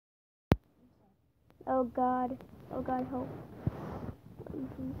Oh God. Oh God, help.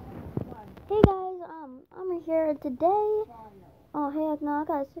 Hey guys, I'm here today. Oh hey, no, I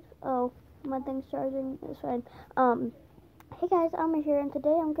got six. Oh, my thing's charging. It's fine. Hey guys, I'm here, and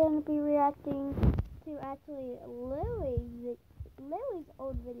today I'm gonna be reacting to actually Lily's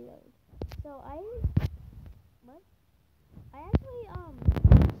old videos. So what? I actually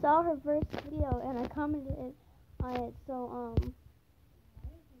saw her first video and I commented on it. So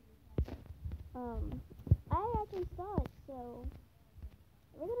I actually saw it. So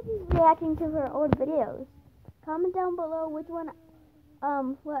we're gonna be reacting to her old videos. Comment down below what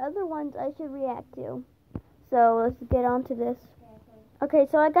other ones I should react to. So let's get on to this. Okay,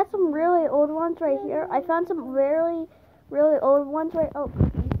 so I got some really old ones right here. I found some really, really old ones right. Oh,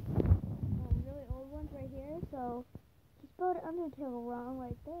 really old ones right here. So she spelled Undertale wrong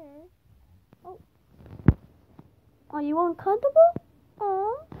right there. Oh, are you uncomfortable?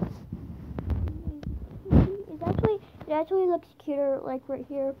 Oh, it actually looks cuter like right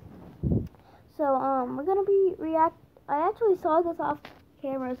here. So we're gonna be react. I actually saw this off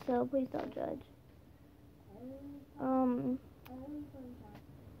camera, so please don't judge.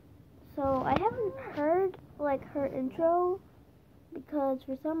 So I haven't heard like her intro because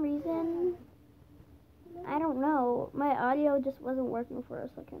for some reason I don't know, my audio just wasn't working for a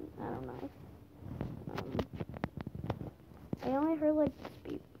second. I don't know. I only heard like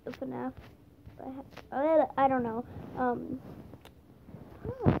the FNAF. I don't know. Oh,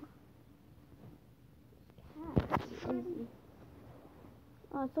 cat. Easy.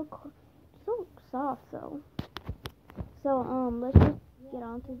 Oh, it's so soft though. So let's just get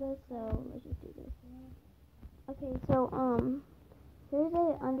on to this. So let's just do this. Okay, so here's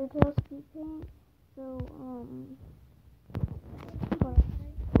a Undertale speed paint. So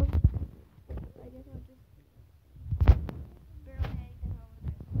I guess I'll just barely anything over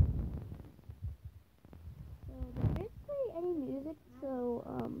there. So there's basically any music. So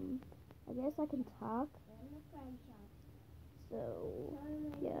I guess I can talk. So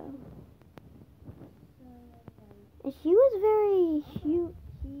yeah. And she was very cute.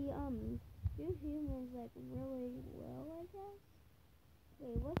 She was humans like really well, I guess.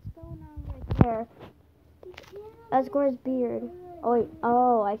 Wait, what's going on right there? Asgore's beard. Oh wait,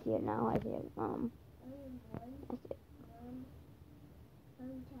 oh I see it now. I see it. I see it.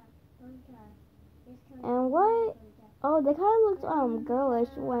 And what? Oh, they kind of looked girlish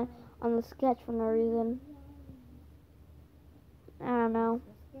when on the sketch for no reason. I don't know.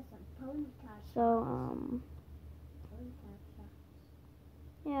 So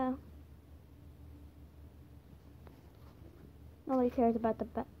yeah. Nobody cares about that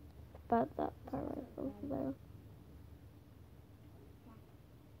part right over there.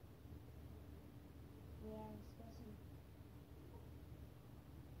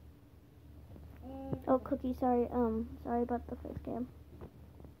 Oh, Cookie, sorry about the face cam.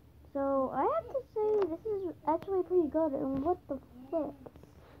 So, I have to say, this is actually pretty good, and what the flip?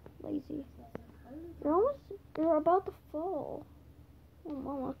 Lazy. You're about to fall. Oh,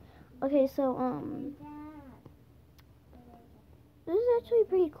 mama. Okay, so, this is actually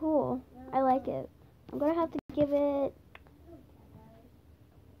pretty cool. I like it. I'm gonna have to give it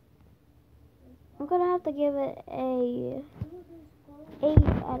a 8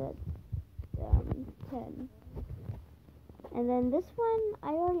 out of 10. And then this one,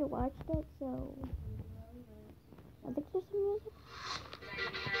 I already watched it, so I think there's some music.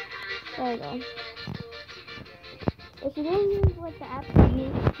 There you go. If you didn't use like the app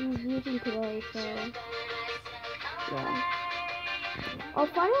she's using today, so yeah. Oh,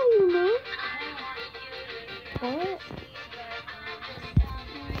 finally you moved? What?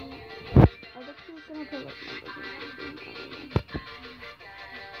 I guess she's gonna put like numbers.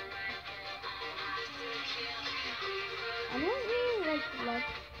 I don't really like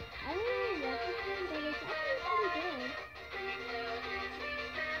I don't really like this one, but it's actually pretty good.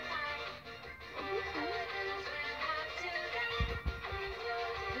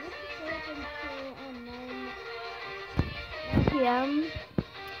 Until 9 p.m.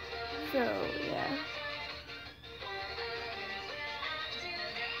 So yeah.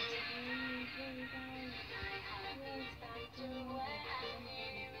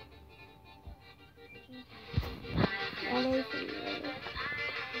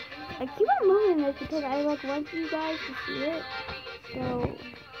 I keep on moving this because I like want you guys to see it. So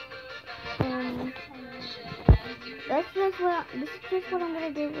this is just what I'm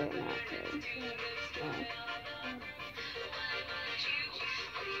gonna do right now. So,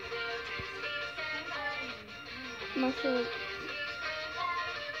 I'm not sure.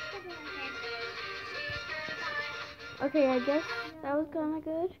 Okay, I guess that was kind of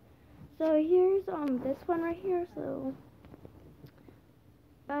good. So here's this one right here. So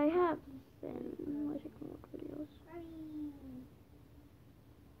I have been watching videos.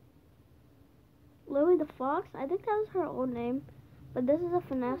 Lily the Fox. I think that was her old name, but this is a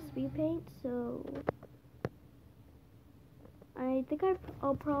FNAF speed paint. So I think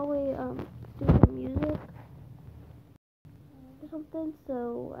I'll probably do some music or something.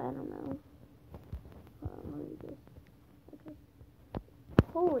 So I don't know. Let me just. Okay.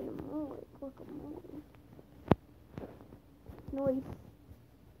 Holy moly! Guacamole. Noise.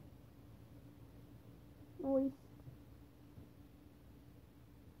 Noise.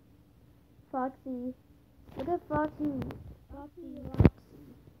 Foxy. Look at Foxy. Foxy.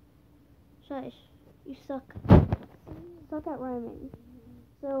 Shush. You suck. Suck at rhyming.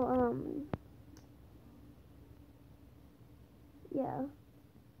 So, yeah.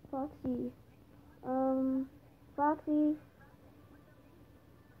 Foxy. Foxy.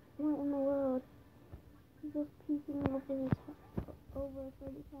 What in the world? He's just peeking over for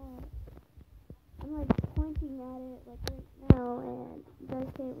his hat. I'm like pointing at it like right now, and you guys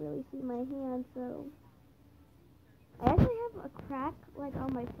can't really see my hand, so I actually have a crack like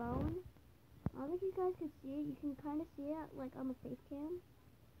on my phone. I don't think you guys can see it. You can kind of see it like on the face cam.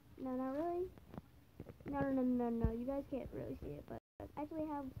 No, not really. No. You guys can't really see it, but I actually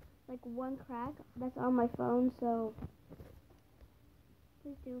have like one crack that's on my phone, so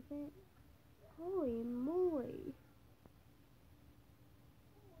please do it. Holy moly.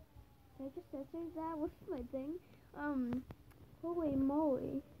 Can I just censor that? What's my thing? Holy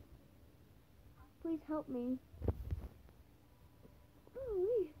moly. Please help me.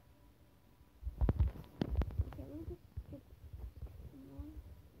 Holy. Okay, let me just get some more.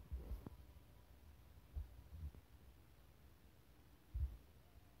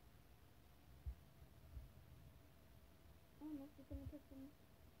 Oh, no, we're gonna put some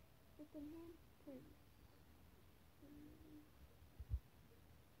hand prints.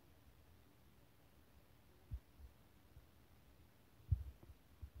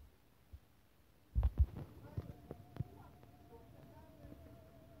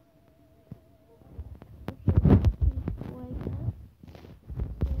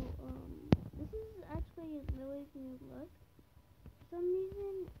 This is actually Lily's new look for some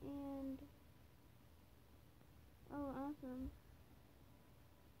reason, and oh, awesome.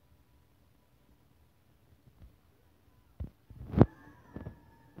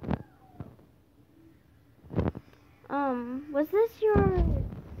 Was this your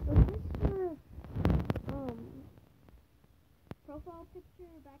profile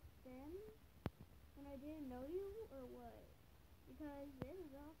picture back then when I didn't know you, or what? Because it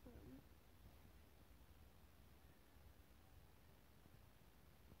is awesome.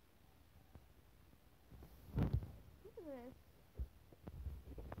 Look at this.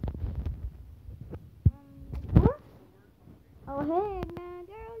 What? Oh, hey, nah,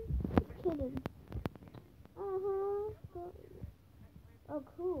 girl, just kidding. Oh,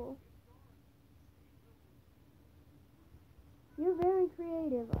 cool. You're very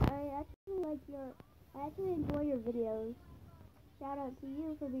creative. I actually enjoy your videos. Shout out to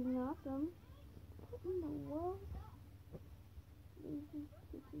you for being awesome. What in the world? Lazy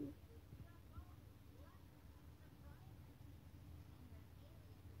sticky.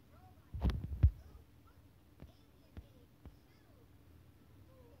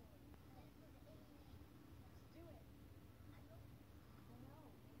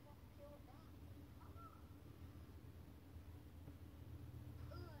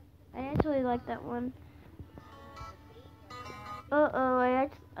 I actually like that one. Uh-oh, I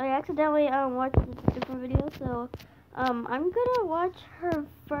accidentally watched a different video, so I'm gonna watch her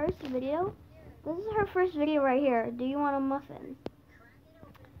first video. This is her first video right here. Do you want a muffin?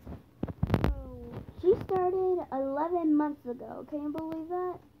 So she started 11 months ago. Can you believe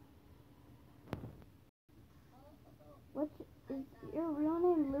that? Is your real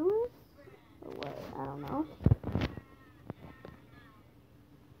name Lewis? Or what? I don't know.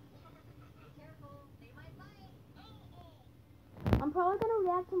 I'm probably gonna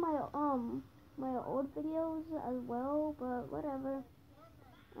react to my old videos as well, but whatever.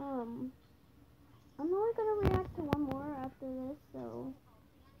 I'm only gonna react to one more after this, so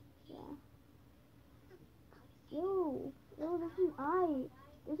yeah. Ew, there's an eye.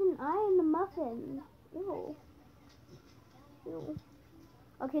 There's an eye in the muffin. Ew.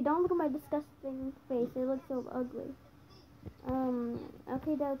 Okay, don't look at my disgusting face. It looks so ugly.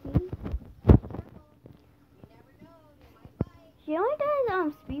 Okay, dokie. She only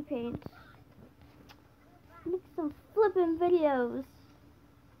does speed paint. Make some flippin' videos.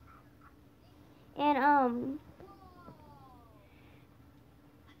 And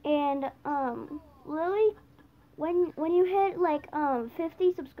And Lily, when you hit like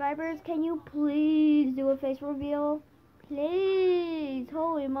 50 subscribers, can you please do a face reveal? Please,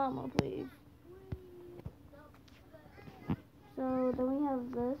 holy mama, please. So then we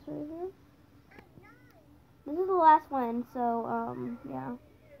have this right here. This is the last one, so yeah.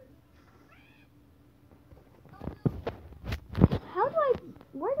 How do I?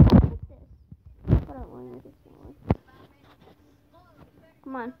 Where did I put this? Hold on, let me make it smaller.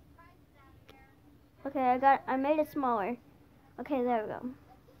 Come on. Okay, I made it smaller. Okay, there we go.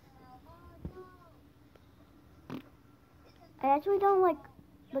 I actually don't like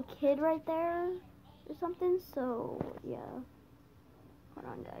the kid right there or something, so yeah. Hold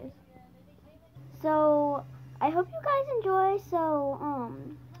on, guys. So I hope you guys enjoy. So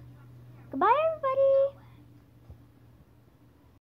goodbye, everybody.